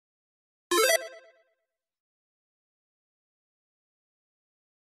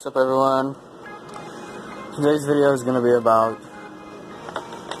What's up, everyone? Today's video is going to be about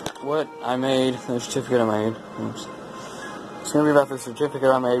what I made, the certificate I made. It's going to be about the certificate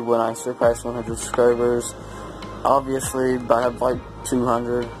I made when I surpassed 100 subscribers. Obviously, I have like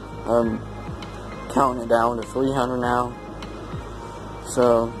 200. I'm counting it down to 300 now.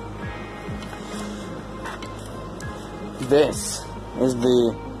 So, this is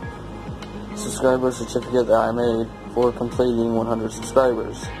the subscriber certificate that I made for completing 100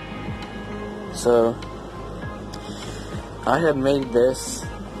 subscribers. So, I had made this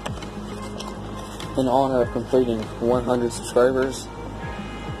in honor of completing 100 subscribers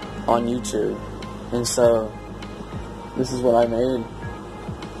on YouTube. And so, this is what I made.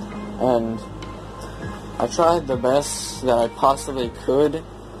 And I tried the best that I possibly could,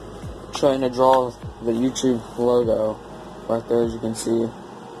 trying to draw the YouTube logo right there, as you can see.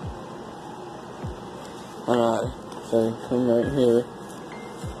 So come right here.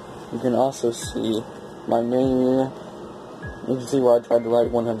 You can also see my name. You can see where I tried to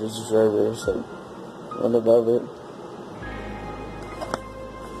write 100 subscribers, so right above it.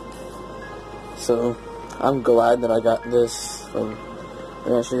 So I'm glad that I got this from,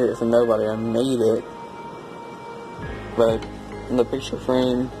 I actually get it from nobody. I made it, but in the picture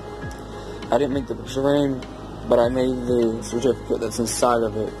frame, I didn't make the picture frame, but I made the certificate that's inside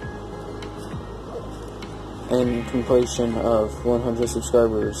of it. And completion of 100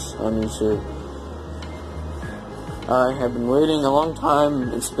 subscribers on YouTube. I have been waiting a long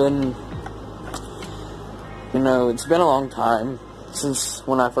time. It's been, it's been a long time since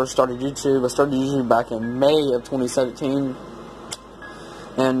when I first started YouTube. I started YouTube back in May of 2017.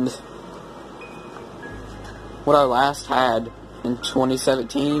 And what I last had in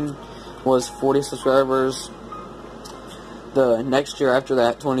 2017 was 40 subscribers. The next year after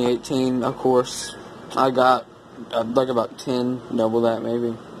that, 2018, of course, I got like about 10, double that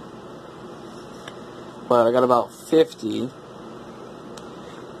maybe. But I got about 50.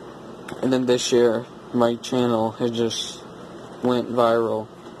 And then this year, my channel has just went viral.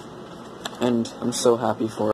 And I'm so happy for it.